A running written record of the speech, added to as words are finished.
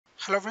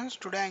Hello friends,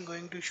 today I am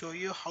going to show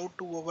you how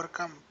to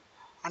overcome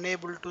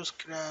unable to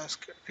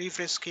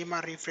refresh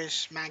schema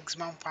refresh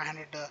maximum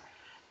 500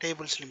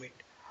 tables limit.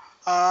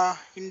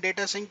 In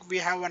data sync we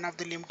have one of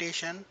the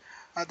limitation.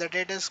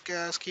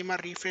 The schema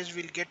refresh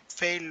will get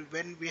fail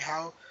when we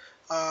have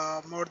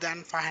more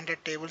than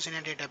 500 tables in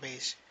a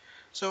database.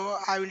 So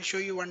I will show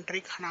you one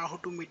trick on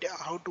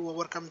how to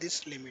overcome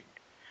this limit.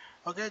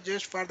 Okay,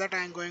 just for that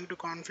I am going to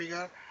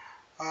configure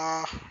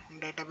uh,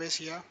 database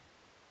here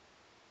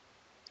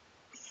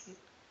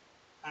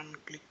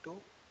and click to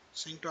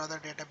sync to other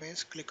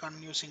database. Click on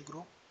new sync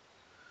group.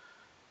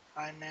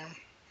 I name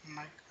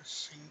my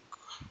sync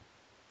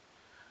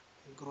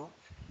group.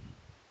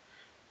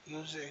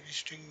 Use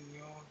existing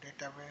new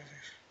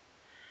database.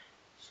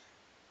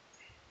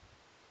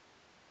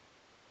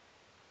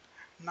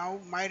 Now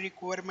my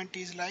requirement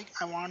is like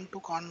I want to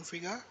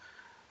configure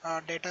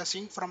data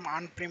sync from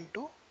on-prem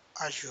to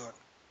Azure.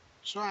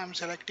 So I am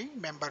selecting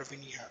member win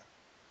here.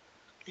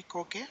 Click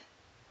OK.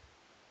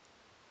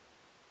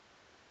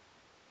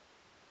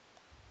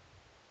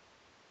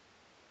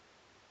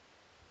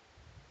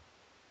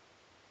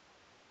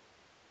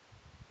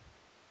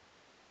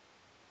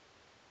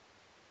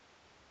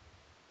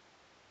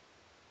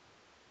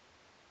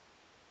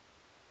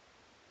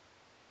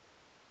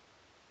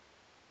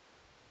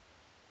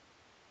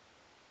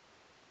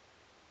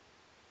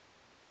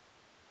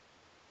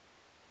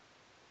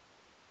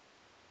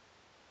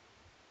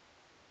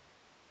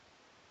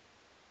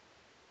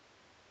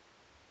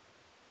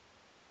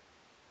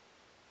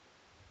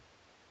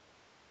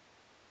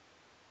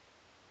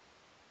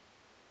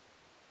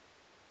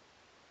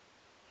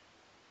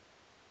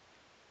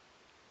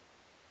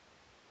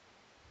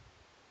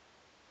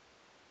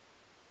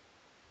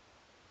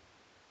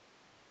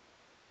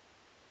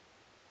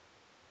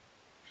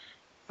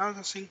 Now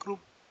the sync group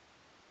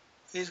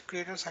is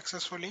created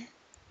successfully.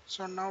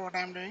 So now what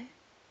I am doing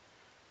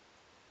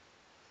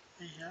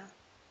here,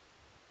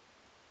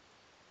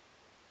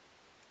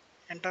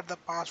 enter the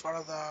password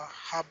of the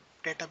hub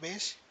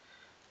database.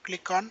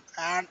 Click on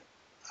add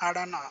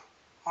on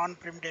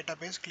on-prem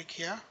database. Click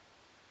here.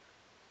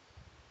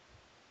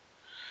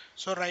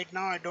 So right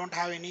now I don't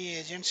have any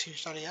agents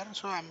installed here,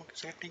 so I'm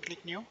selecting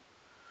click new.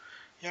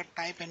 Here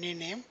type any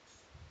name.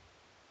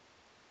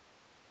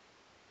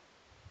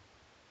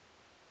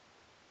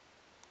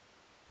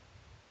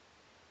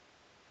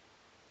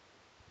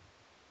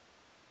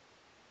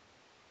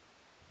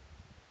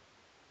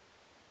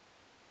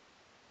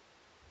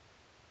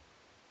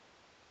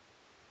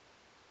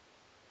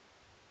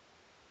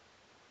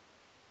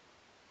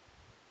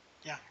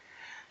 Yeah,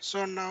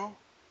 so now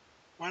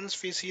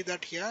once we see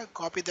that here,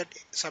 copy that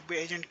sub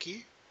agent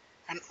key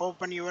and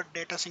open your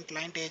data sync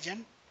client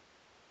agent.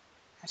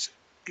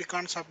 Click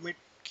on submit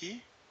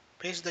key,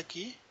 paste the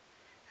key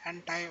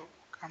and type,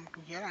 come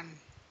to here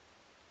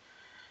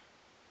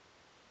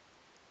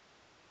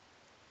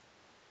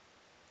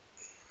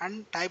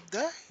and type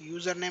the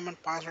username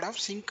and password of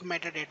sync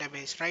meta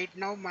database. Right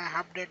now my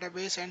hub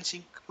database and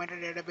sync meta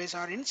database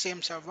are in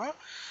same server,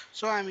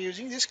 so I'm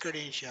using these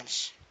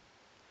credentials.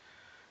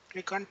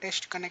 Click on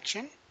test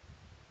connection.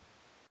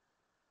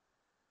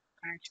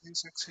 Connection is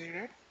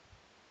succeeded.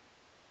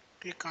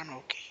 Click on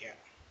OK here.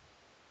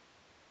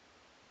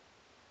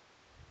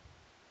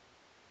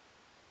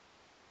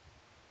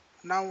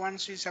 Now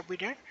once we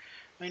submitted,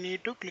 we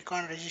need to click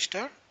on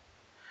register.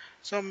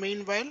 So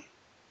meanwhile,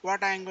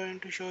 what I am going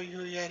to show you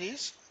here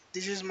is,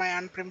 this is my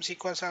on-prem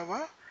SQL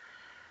server.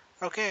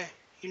 Okay,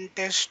 in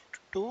test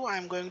 2 I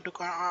am going to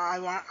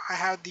I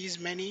have these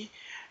many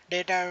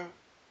data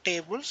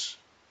tables.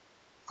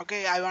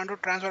 Okay, I want to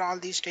transfer all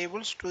these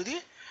tables to the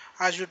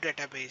Azure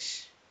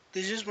database.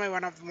 This is my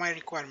one of my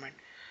requirement.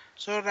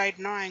 So right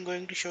now I am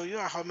going to show you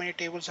how many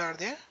tables are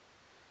there.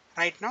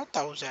 Right now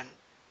 1000.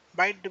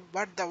 But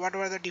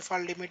whatever the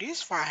default limit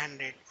is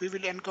 500. We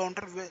will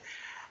encounter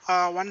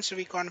once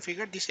we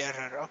configure this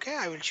error. Okay,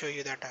 I will show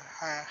you that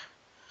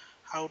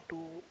how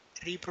to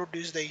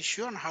reproduce the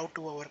issue and how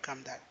to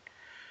overcome that.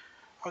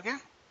 Okay,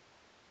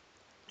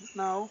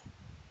 now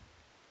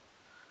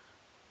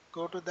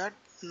go to that.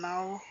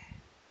 Now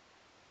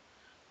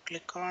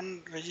click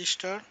on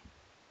register.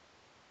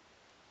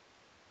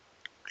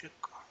 Click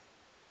on,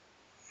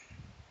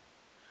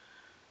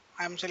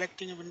 I am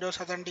selecting Windows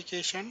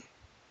authentication,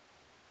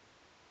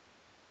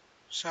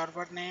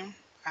 server name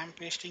I am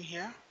pasting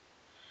here,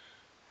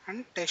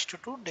 and test to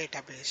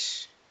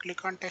database.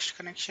 Click on test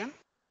connection.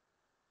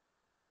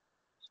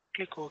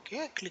 Click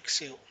OK. Click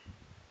save.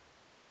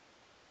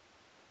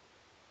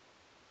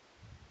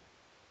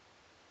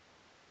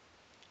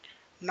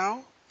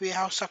 Now we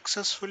have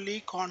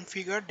successfully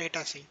configured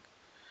data sync.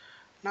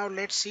 Now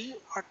let's see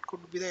what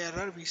could be the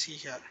error we see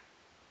here.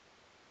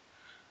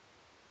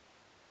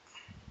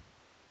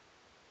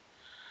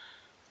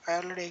 I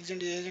already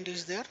agent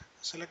is there.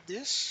 Select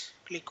this.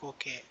 Click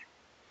OK.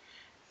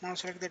 Now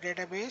select the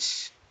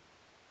database.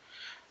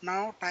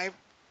 Now type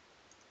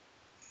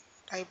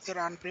their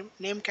on-prem.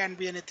 Name can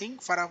be anything.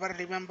 Forever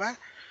remember,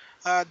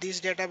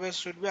 this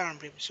database should be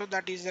on-prem. So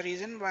that is the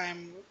reason why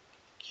I'm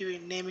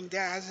naming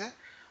there as a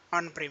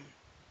on-prem.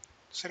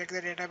 Select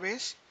the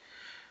database.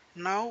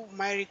 Now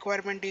my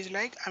requirement is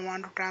like I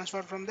want to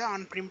transfer from the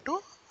on-prem to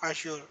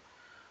Azure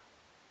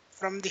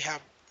from the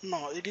hub.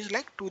 No, it is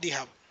like to the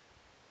hub.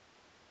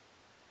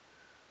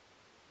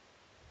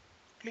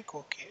 Click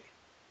OK.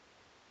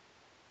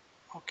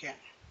 OK.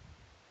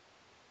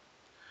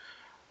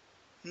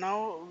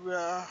 Now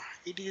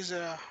it is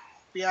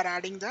we are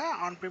adding the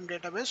on-prem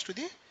database to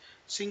the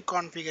sync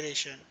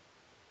configuration.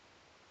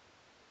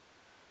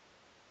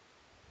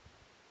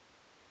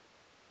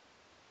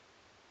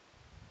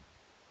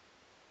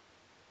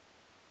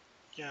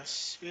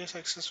 Yes, we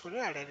successfully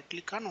added.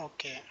 Click on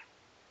OK.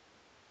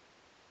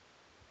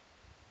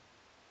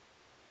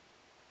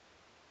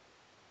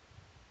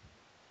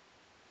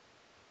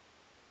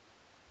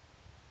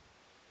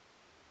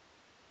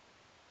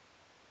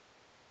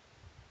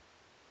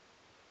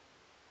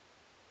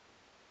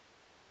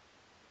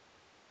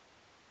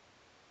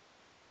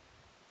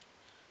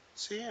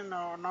 See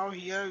now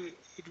here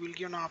it will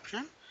give an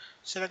option.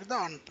 Select the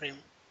on-prem.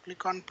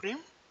 Click on prem.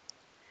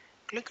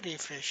 Click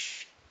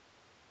refresh.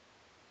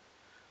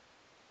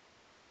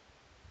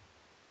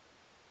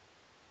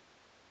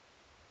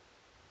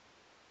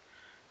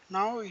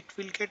 Now it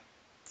will get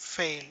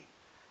fail.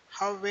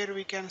 How where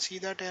we can see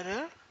that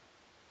error?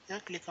 Yeah,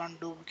 click on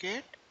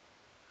duplicate.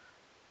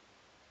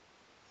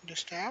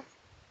 This tab.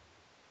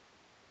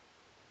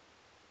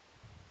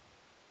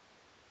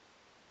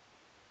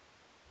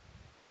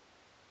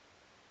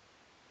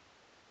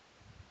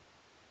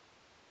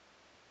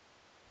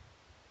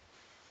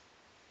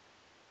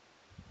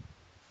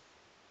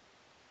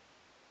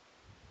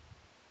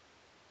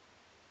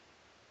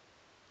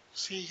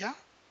 See here.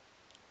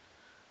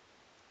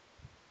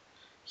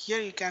 Here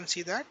you can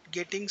see that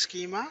getting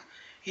schema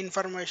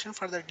information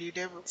for the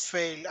detail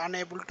fail,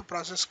 unable to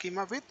process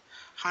schema with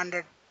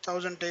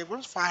 100,000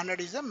 tables, 500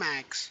 is the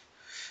max.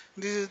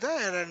 This is the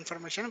error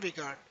information we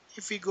got.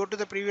 If we go to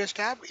the previous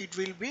tab, it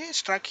will be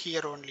stuck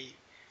here only.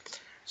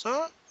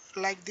 So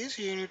like this,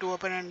 you need to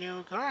open a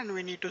new car and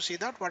we need to see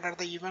that what are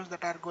the events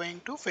that are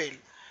going to fail.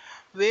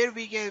 Where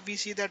we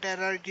see that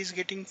error it is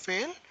getting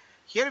fail,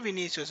 here we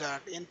need to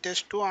start in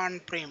test2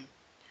 on-prem.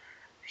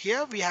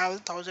 Here we have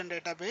 1000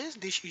 database.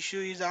 This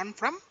issue is on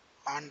from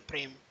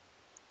on-prem.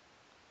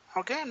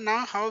 Okay,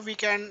 now how we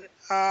can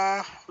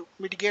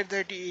mitigate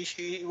that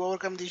issue,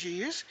 overcome this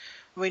issue is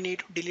we need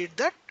to delete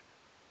that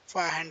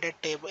 500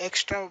 table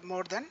extra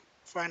more than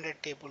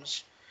 500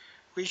 tables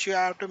which you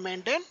have to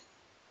maintain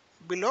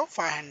below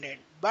 500.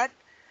 But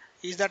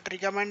is that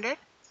recommended?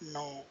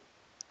 No.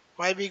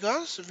 Why?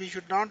 Because we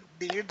should not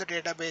delete the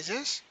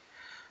databases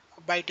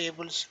by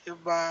tables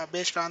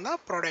based on the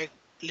product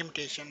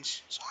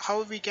limitations. So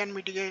how we can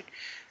mitigate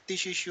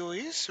this issue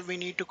is we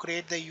need to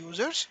create the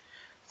users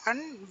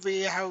and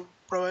we have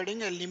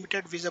providing a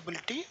limited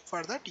visibility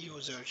for that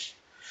users.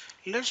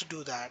 Let's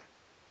do that.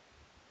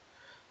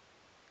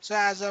 So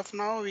as of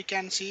now we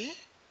can see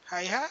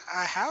I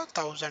have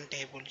 1000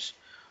 tables.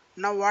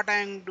 Now what I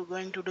am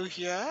going to do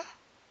here,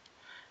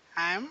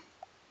 I am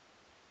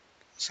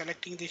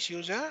selecting this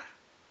user,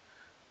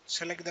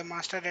 select the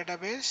master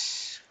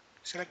database,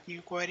 select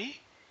new query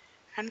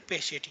and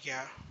paste it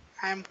here.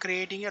 I am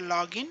creating a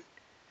login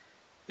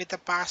with a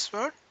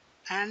password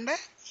and a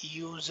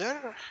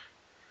user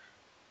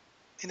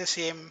in the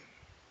same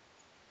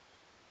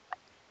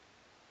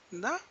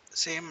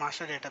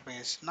master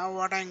database. Now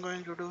what I'm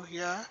going to do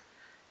here,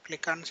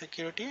 click on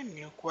security,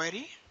 new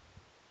query,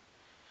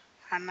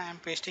 and I am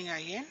pasting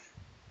again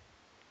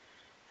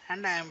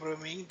and I am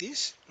removing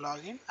this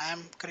login. I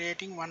am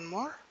creating one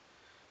more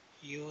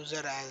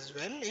user as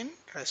well in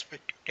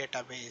respective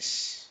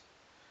database.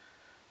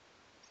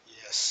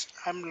 Yes,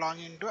 I'm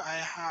logging to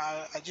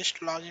I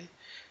just log in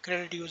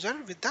created user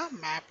with the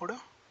mapped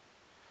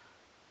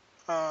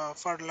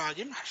for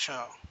login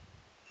harsha.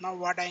 Now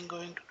what I'm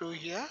going to do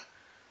here,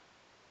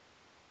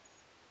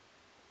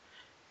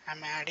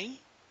 I'm adding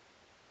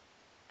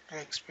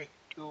respective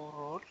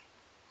role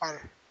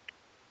or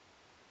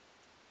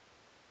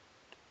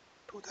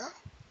to the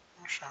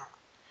harsha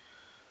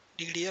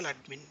DDL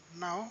admin.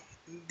 Now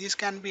this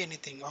can be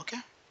anything. Okay.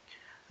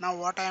 Now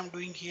what I am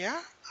doing here,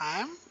 I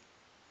am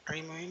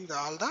removing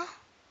all the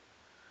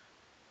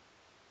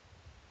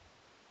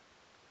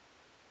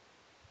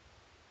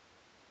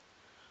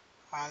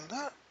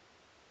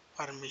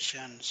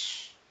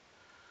permissions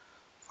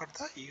for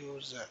the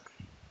user.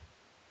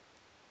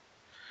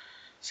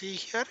 See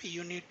here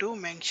you need to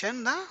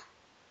mention the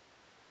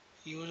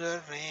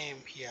user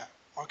name here.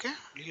 Okay,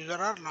 user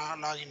or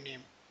login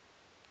name.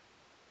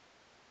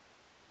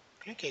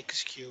 Click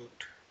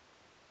execute.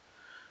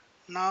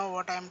 Now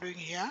what I am doing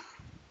here,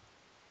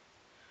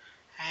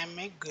 I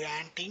am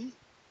granting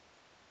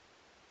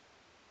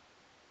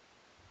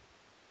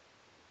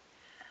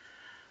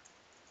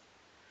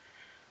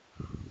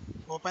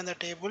open the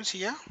tables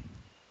here.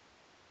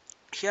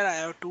 Here I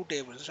have two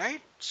tables,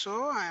 right?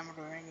 So I am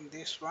doing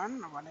this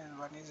one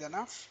is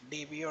enough.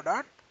 dbo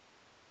dot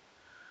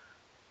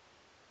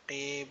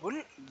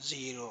table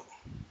 0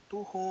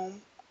 to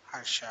whom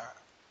harsha.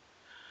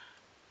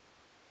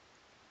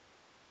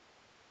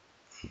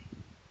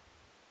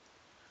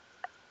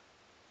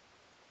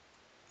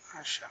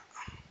 harsha.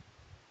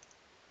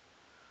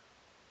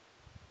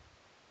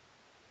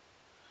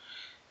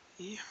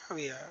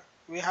 Here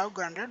we have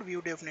granted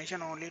view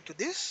definition only to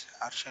this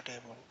harsha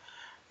table.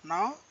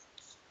 Now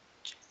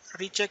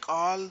recheck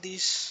all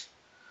these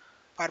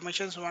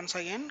permissions once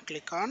again.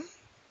 Click on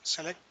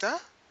select the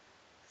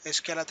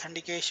SQL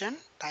authentication,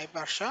 type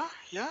harsha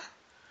here,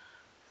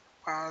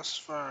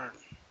 password.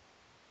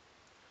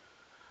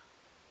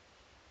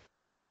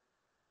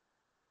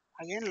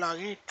 Again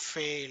login, it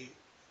failed.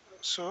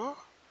 So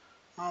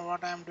now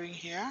what I am doing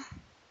here,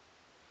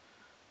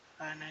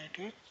 I need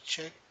to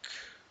check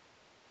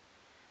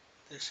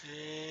the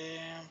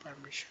same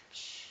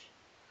permissions.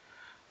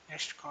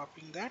 Just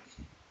copying that.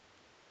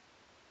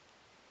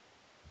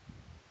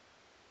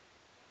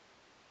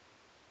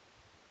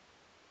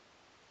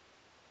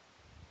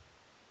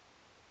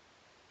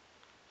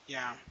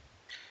 Yeah.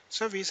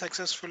 So we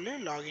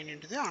successfully log in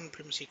into the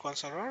on-prem SQL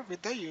Server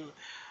with the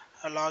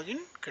login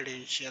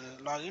credential,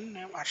 login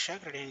name harsha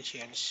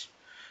credentials.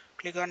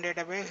 Click on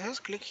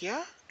databases, click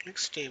here, click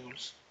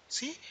tables.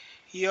 See,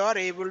 you are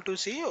able to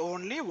see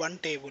only one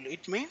table.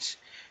 It means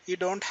you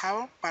don't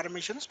have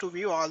permissions to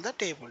view all the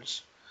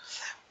tables.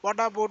 What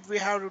about we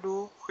have to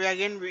do? We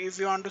again, if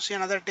you want to see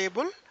another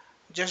table,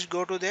 just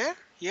go to there,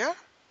 here,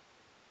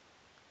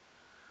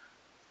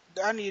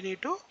 then you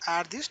need to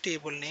add this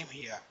table name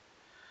here.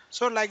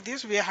 So like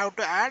this, we have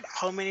to add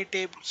how many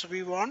tables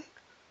we want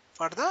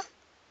for the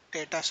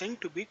data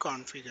sync to be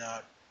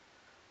configured.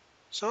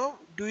 So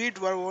do it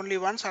for only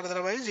once,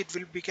 otherwise it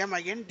will become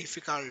again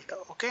difficult.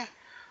 Okay.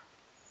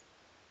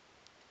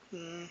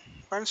 Mm,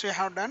 Once we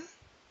have done,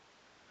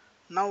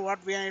 now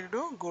what we need to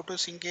do, go to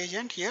sync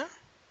agent here.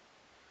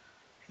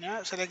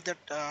 Now select that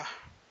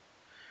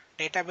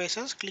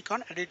databases, click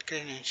on edit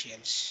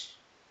credentials.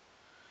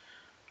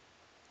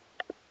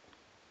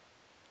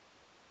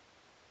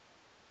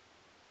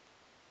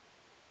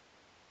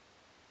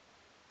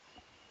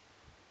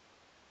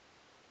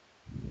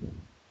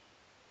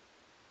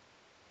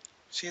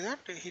 See that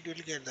it will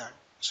get that.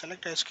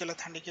 Select SQL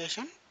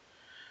authentication,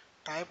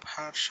 type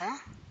harsha,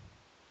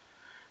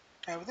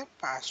 type the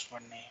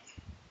password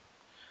name.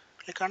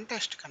 Click on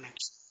test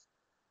connection.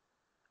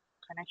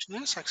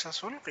 Connection is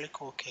successful.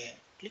 Click OK.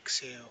 Click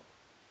save.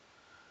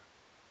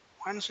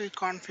 Once it's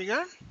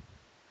configured,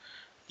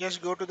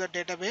 just go to the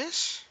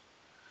database.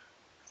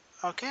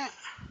 Okay,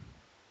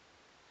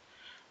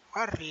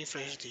 or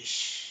refresh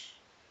this.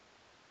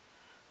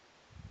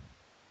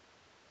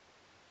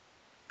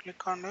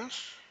 Click on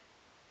this.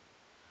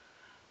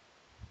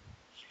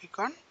 Click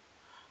on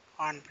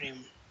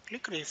on-prem.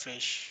 Click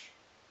refresh.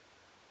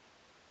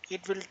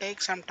 It will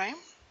take some time.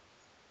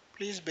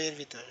 Please bear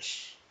with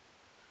us.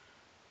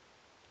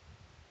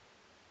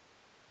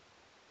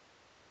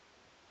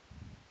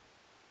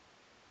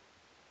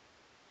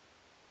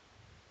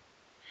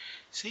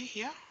 See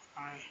here,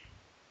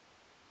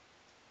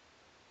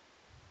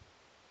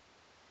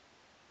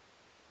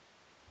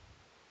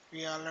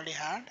 we already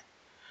had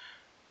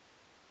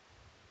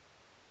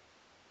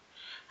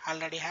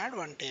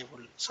one table.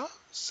 So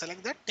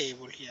select that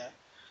table here.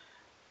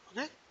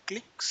 Okay,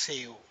 click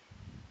save.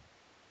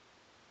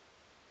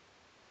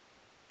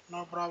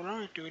 No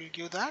problem. It will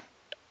give that.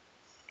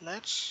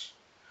 Let's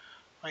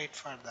wait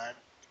for that.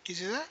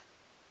 This is a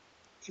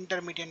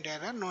intermediate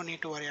error. No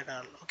need to worry at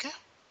all. Okay.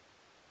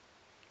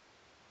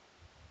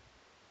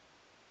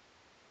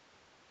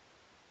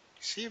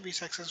 See, we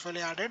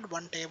successfully added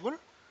one table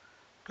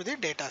to the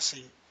data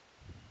sync.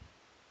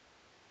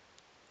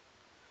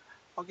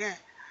 Okay,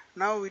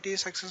 now it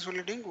is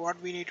successfully doing. What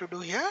we need to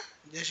do here,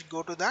 just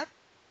go to that.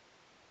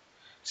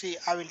 See,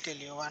 I will tell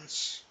you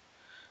once.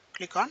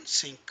 Click on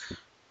sync.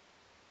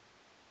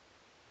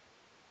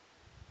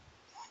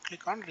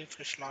 Click on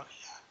refresh log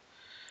here.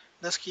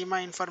 The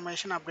schema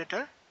information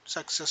updated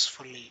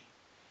successfully.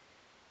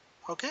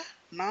 Okay,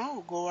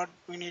 now go what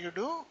we need to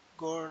do.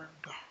 Go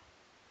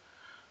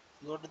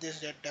to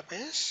this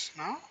database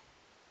now.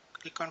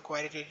 Click on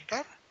query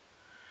editor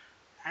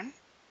and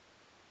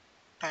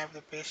type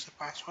the paste the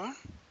password.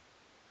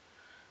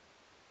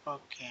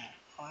 Okay.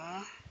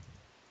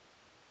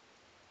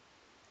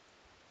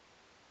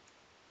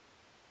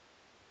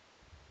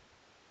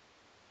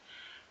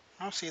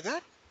 Now see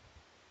that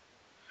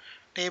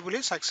table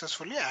is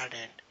successfully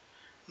added.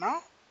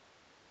 Now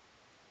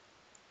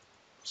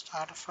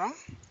start from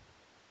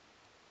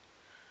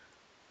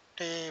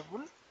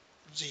table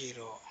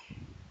 0.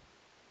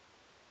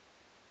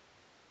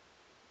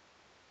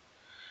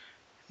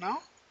 Now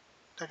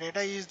the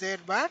data is there,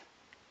 but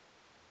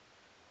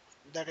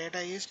the data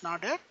is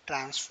not yet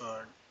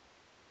transferred.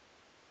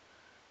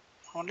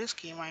 Only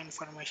schema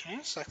information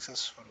is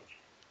successful.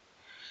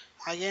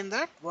 Again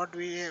that what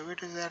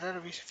is the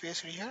error we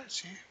faced here.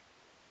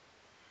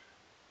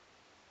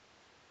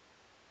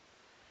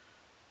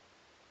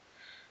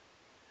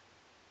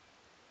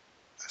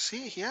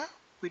 See here,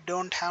 we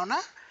don't have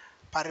na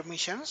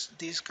permissions.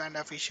 This kind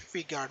of issue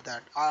we got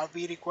that.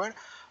 We require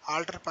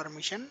alter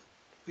permission.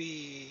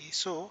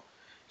 So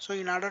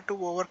in order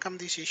to overcome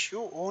this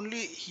issue,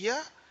 only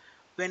here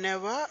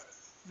whenever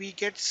we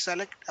get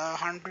select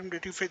on-prem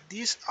refresh.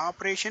 This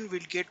operation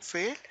will get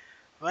failed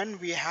when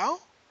we have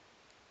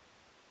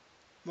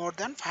more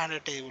than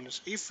 500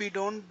 tables. If we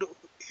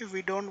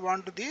don't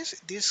want this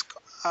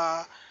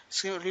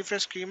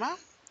refresh schema,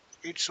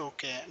 it's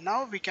okay.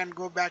 Now we can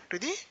go back to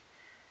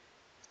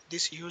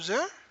this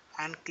user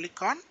and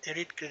click on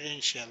edit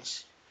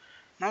credentials.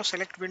 Now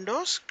select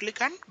Windows,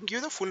 click and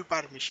give the full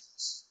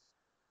permissions.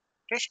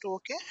 Press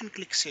OK and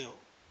click save.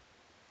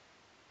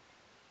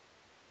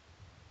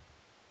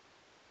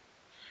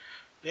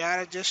 We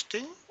are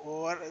adjusting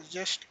or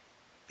just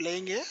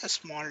playing a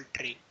small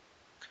trick.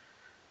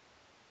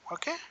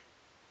 Okay.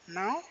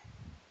 Now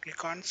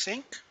click on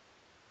sync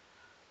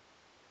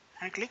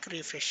and click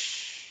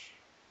refresh.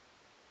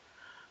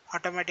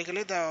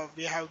 Automatically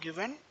we have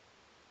given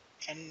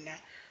and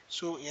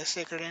so yes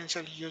a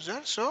credential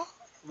user, so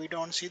we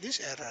don't see this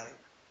error.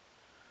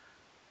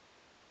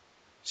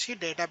 See,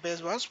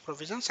 database was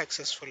provisioned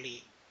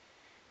successfully.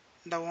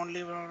 The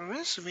only problem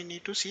is we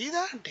need to see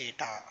the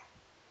data.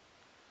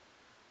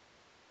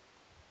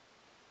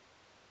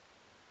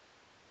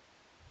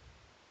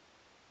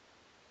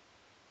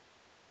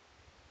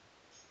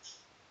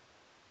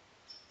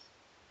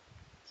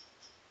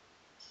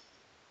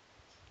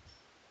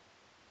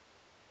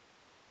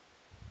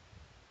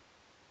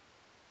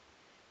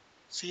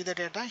 See the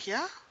data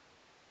here,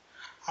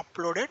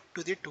 uploaded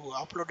to the two.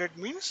 Uploaded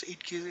means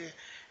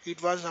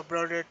it was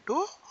uploaded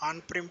to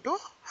on-prem to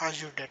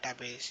Azure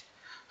database.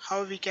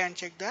 How we can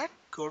check that?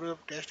 Go to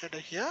test data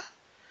here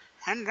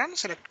and run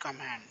select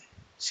command.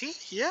 See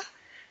here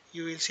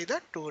you will see the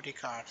two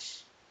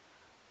records.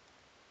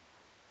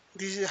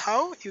 This is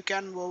how you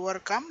can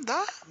overcome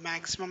the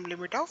maximum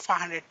limit of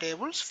 500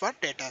 tables for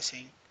data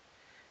sync.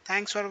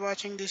 Thanks for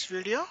watching this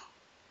video.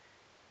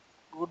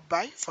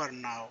 Goodbye for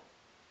now.